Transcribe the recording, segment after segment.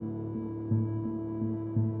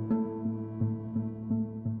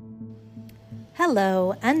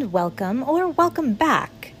Hello and welcome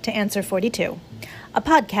back to Answer 42, a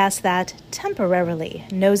podcast that temporarily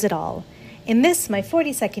knows it all. In this, my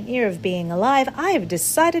 42nd year of being alive, I have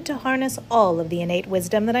decided to harness all of the innate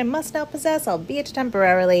wisdom that I must now possess, albeit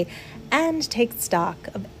temporarily, and take stock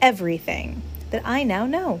of everything that I now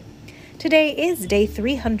know. Today is day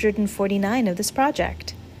 349 of this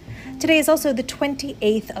project. Today is also the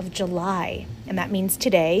 28th of July, and that means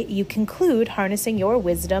today you conclude harnessing your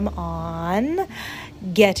wisdom on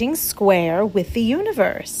getting square with the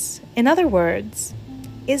universe. In other words,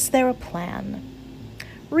 is there a plan?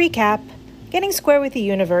 Recap, getting square with the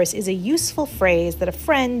universe is a useful phrase that a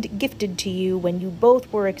friend gifted to you when you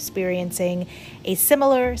both were experiencing a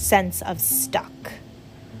similar sense of stuck.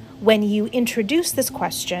 When you introduced this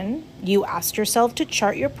question, you asked yourself to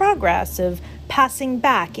chart your progress of passing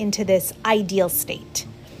back into this ideal state.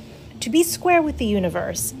 To be square with the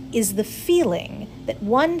universe is the feeling that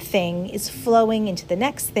one thing is flowing into the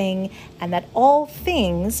next thing and that all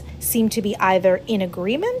things seem to be either in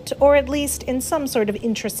agreement or at least in some sort of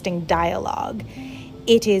interesting dialogue.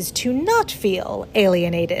 It is to not feel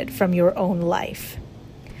alienated from your own life.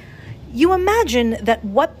 You imagine that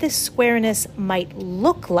what this squareness might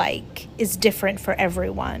look like is different for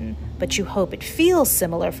everyone, but you hope it feels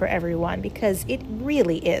similar for everyone because it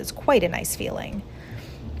really is quite a nice feeling.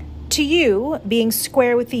 To you, being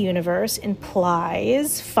square with the universe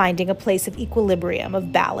implies finding a place of equilibrium,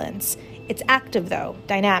 of balance. It's active, though,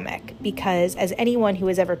 dynamic, because as anyone who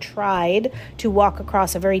has ever tried to walk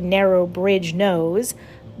across a very narrow bridge knows,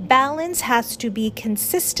 balance has to be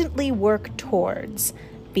consistently worked towards.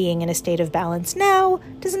 Being in a state of balance now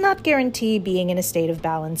does not guarantee being in a state of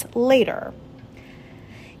balance later.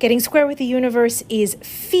 Getting square with the universe is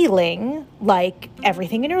feeling like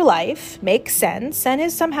everything in your life makes sense and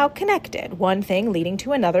is somehow connected, one thing leading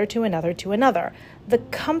to another, to another, to another. The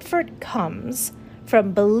comfort comes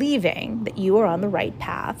from believing that you are on the right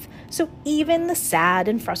path, so even the sad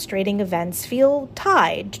and frustrating events feel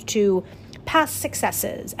tied to past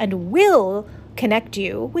successes and will connect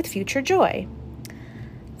you with future joy.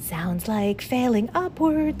 Sounds like failing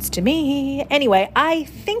upwards to me. Anyway, I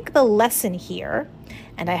think the lesson here,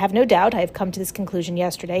 and I have no doubt I have come to this conclusion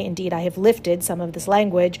yesterday, indeed I have lifted some of this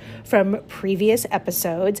language from previous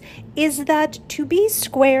episodes, is that to be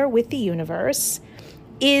square with the universe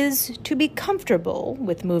is to be comfortable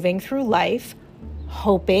with moving through life,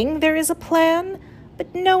 hoping there is a plan,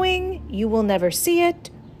 but knowing you will never see it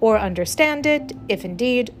or understand it, if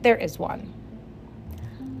indeed there is one.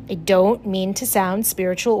 I don't mean to sound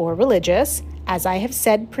spiritual or religious. As I have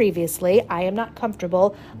said previously, I am not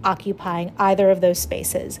comfortable occupying either of those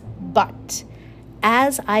spaces. But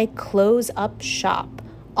as I close up shop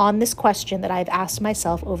on this question that I've asked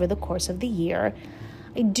myself over the course of the year,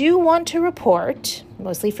 I do want to report,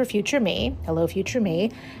 mostly for future me, hello future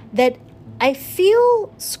me, that I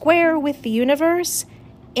feel square with the universe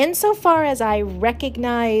insofar as I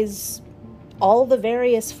recognize all the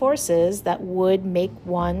various forces that would make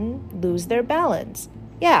one lose their balance.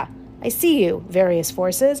 Yeah, I see you, various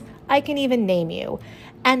forces. I can even name you.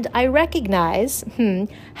 And I recognize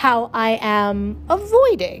how I am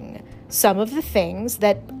avoiding some of the things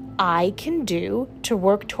that I can do to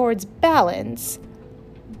work towards balance.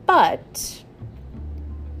 But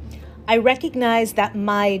I recognize that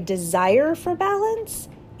my desire for balance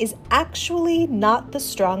is actually not the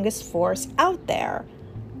strongest force out there.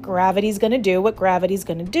 Gravity's going to do what gravity's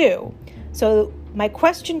going to do. So my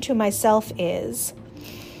question to myself is,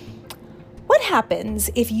 what happens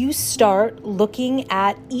if you start looking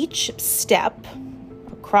at each step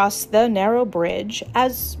across the narrow bridge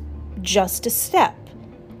as just a step?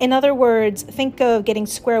 In other words, think of getting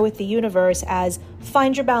square with the universe as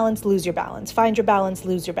find your balance, lose your balance, find your balance,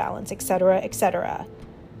 lose your balance, etc., etc.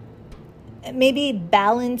 Maybe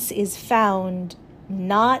balance is found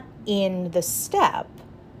not in the step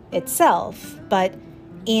itself, but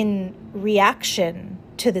in reaction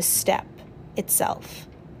to the step itself.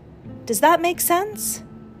 Does that make sense?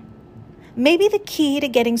 Maybe the key to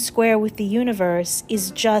getting square with the universe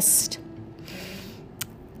is just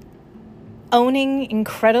owning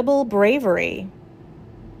incredible bravery.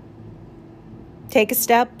 Take a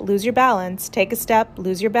step, lose your balance. Take a step,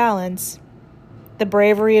 lose your balance. The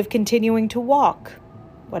bravery of continuing to walk,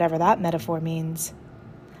 whatever that metaphor means.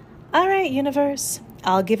 All right, universe,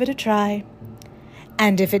 I'll give it a try.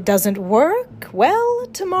 And if it doesn't work, well,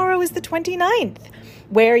 tomorrow is the 29th,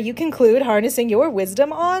 where you conclude harnessing your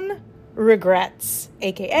wisdom on regrets,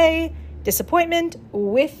 aka disappointment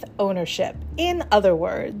with ownership. In other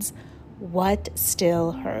words, what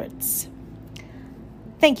still hurts.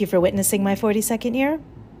 Thank you for witnessing my 42nd year.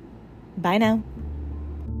 Bye now.